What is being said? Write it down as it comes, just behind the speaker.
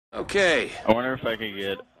Okay. I wonder if I could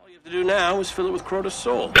get... All you have to do now is fill it with Crota's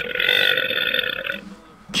soul.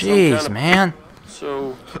 Jeez, man.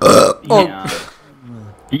 So... Yeah.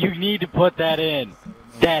 You need to put that in.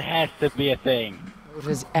 That has to be a thing.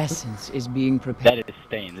 Crota's essence is being prepared. That is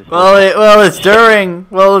staying. This It's during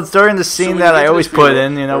the scene that I always put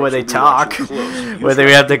in, you know, where they talk, where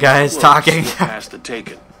they have the guys talking. Past the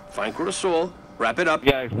taken. Find Crota's soul. Wrap it up.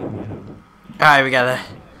 Yeah. All right, we gotta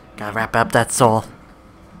wrap up that soul.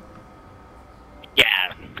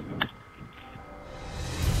 Yeah.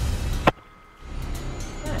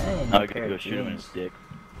 I could go shoot him in his dick.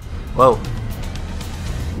 Whoa.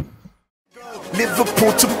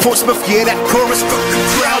 Liverpool to Portsmouth, yeah, that chorus got the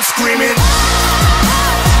crowd screaming.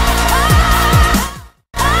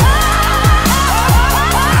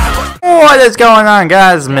 What is going on,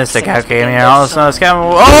 guys? Mystic Out came here. All of a sudden, it's coming.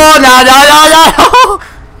 Oh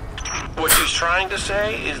no! What she's trying to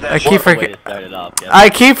say is that... I keep forgetting. Yeah. I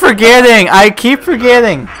keep forgetting.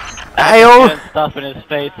 Stuff in his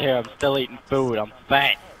face here. I'm still eating food. I'm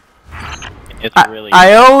fat. It's really...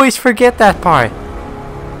 I always forget that part.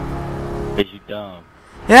 Because you dumb.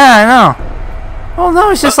 Yeah, I know. Oh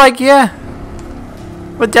no, it's just like, yeah.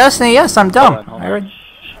 With Destiny, yes, I'm dumb. Hold on.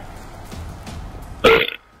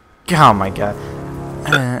 Oh my god.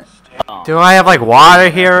 Do I have like water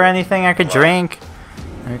here or anything I could drink?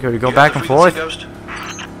 I could go back and forth.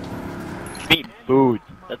 Eat food.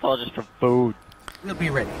 That's all just for food. We'll be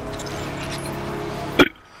ready.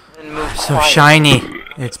 So shiny.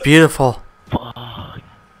 It's beautiful.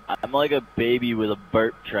 I'm like a baby with a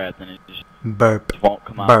burp trap and it just Burp. won't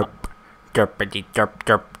come out. Burp. Derpity derp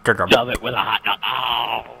derp derp. Shove it with a hot dog.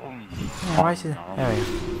 Oh. Why is it? There we go.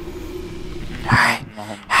 Alright.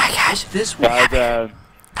 Alright guys. This way. Gotta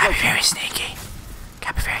be very sneaky.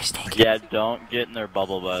 Gotta be very sneaky. Yeah, don't get in their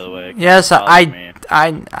bubble, by the way. Yes, I Me.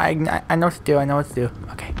 know what to do. I know what to do.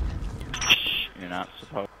 Okay. You're not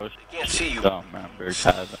supposed to. Can't see you. Don't remember.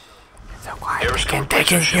 So quiet. They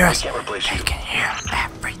can hear us. They can hear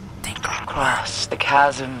everything. Across the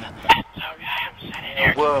chasm.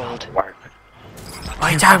 The world. What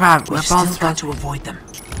are you talking about? We're both got to avoid them.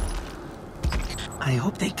 I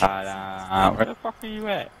hope they can. Where the fuck are you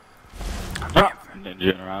at?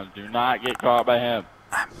 Ninja around. Do not get caught by him.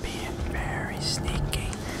 I'm being very sneaky.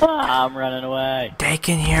 I'm running away. They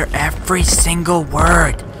can hear every single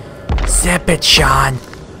word. Zip it, Sean.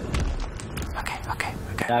 Okay.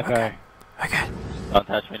 Okay. Don't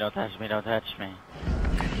touch me, don't touch me, don't touch me.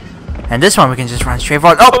 And this one we can just run straight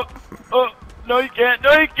forward. Oh! No you can't,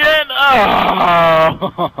 no you can't! Oh,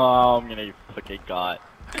 I'm gonna get fucking caught.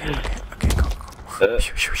 Okay, go.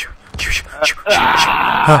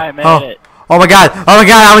 I made it. Oh my god,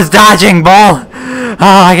 I was dodging, ball! Oh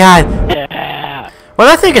my god. Yeah. What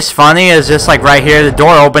I think is funny is just like right here, the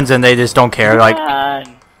door opens and they just don't care, like,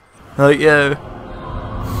 yeah.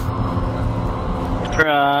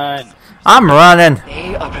 Run. I'm running.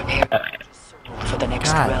 They are prepared for the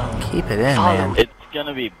next God, realm. keep it in, man. It's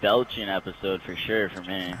gonna be belching episode for sure for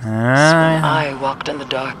me. I walked in the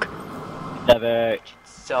dark. Never.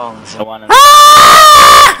 Songs. I wanna...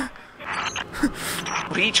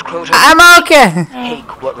 Reach Crota. I'm okay.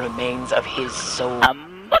 Take what remains of his soul.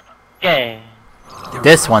 I'm okay.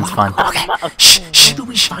 This one's fun. Okay. Shh. Where do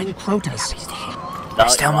we find Crota's?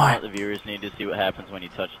 There's still more. The viewers need to see what happens when you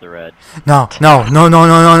touch the red. No.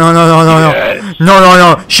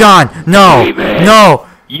 Sean, no.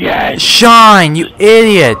 Yes. Sean, you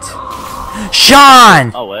idiot.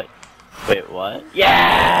 Sean. Oh what? Wait, what?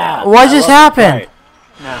 Yeah. What just happened?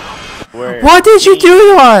 No. Where? What did you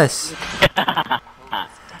do to us?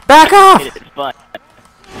 Back off. It's fun.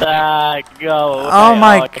 Go. Oh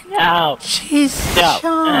my No. Jeez, No.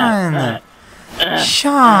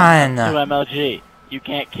 Sean. 2 MLG. You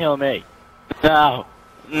can't kill me. No.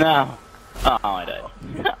 Oh, I died.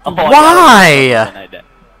 Why? I died.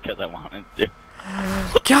 Because I wanted to.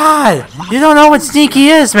 God, you don't know what sneaky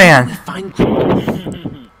is, man.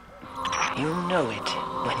 You'll know it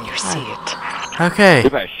when you see it. Okay. You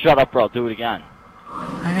better shut up or I'll do it again.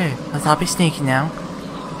 Okay, let's all be sneaky now.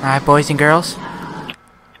 Alright, boys and girls.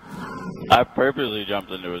 I purposely jumped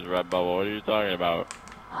into his red bubble. What are you talking about?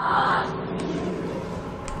 I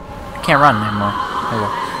can't run anymore. There we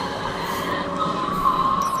go.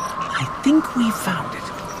 I think we found it.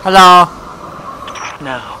 Hello.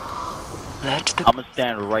 Now, let the I'm gonna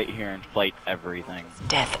stand right here and fight everything.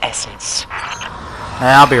 death essence.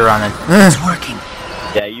 I'll be running. It's working.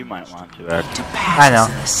 Yeah, you might want to, actually. To pass I know. as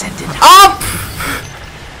an ascendant. Up!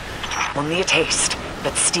 Only a taste,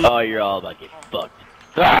 but Steve. Oh, you're all about to get fucked.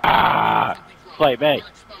 Ah! Fight me!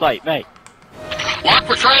 Fight me! Walk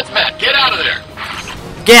for transmat! Get out of there!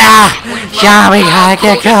 Yeah, we gotta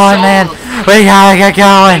get going, man. We gotta get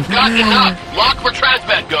going. Got enough. Lock for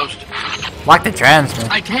transmat, Ghost. Lock the transmit.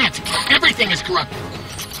 I can't. Everything is corrupted.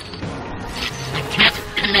 I can't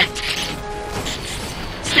connect.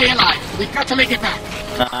 Stay alive. We've got to make it back.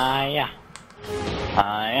 Yeah.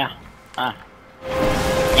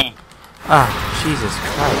 Jesus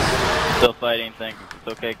Christ. Still fighting, thank you. It's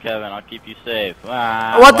okay, Kevin. I'll keep you safe.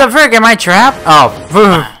 What the frick? Am I trapped? Oh,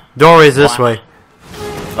 doorway's this way.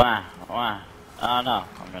 Oh no,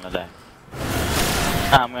 I'm gonna die.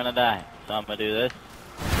 I'm gonna die. So I'm gonna do this.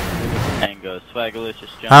 And go Swagalicious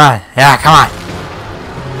jump. Yeah, come on.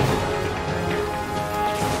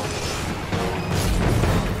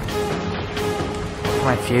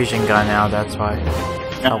 My fusion gun now, that's why.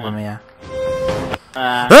 Helping me out.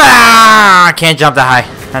 I can't jump that high.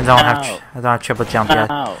 I don't have triple jump yet.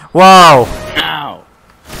 Whoa! Ow!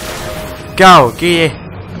 Go, get.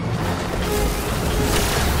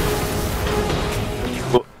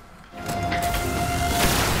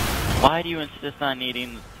 Why do you insist on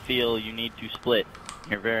needing to feel you need to split?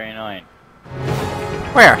 You're very annoying.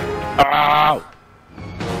 Where? Ow!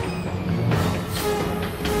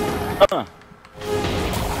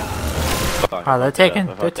 Oh, they're taking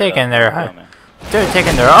their.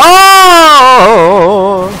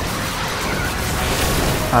 Oh!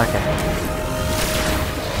 Okay.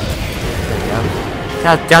 There we go.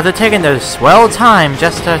 Yeah, they're taking their swell time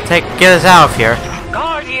just to get us out of here.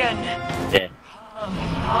 Guardian! Yeah.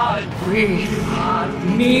 We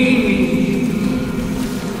need.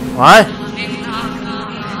 What?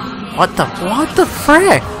 What the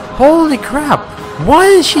frick? Holy crap! What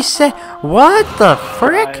did she say? What the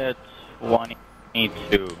frick? It's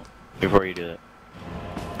 1-2 before you do that.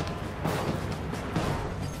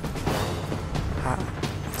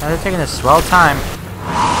 They're taking a swell time.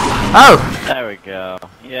 Oh! There we go.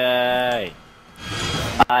 Yay!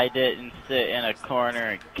 I didn't sit in a corner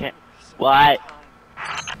and can't. What?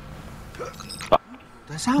 Fuck.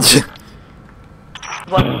 That's out.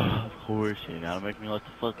 Of course, you gotta make me let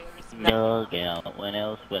the fucking dog out. What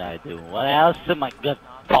else would I do? What else am I good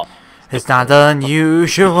for? It's not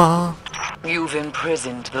unusual. You've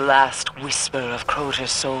imprisoned the last whisper of Crota's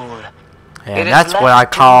soul. And that's what I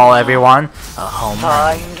call everyone a home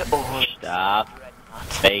run. Find or Stop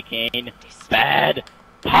making bad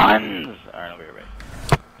puns! Alright, I'll be right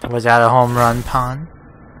back. Was that a home run pun?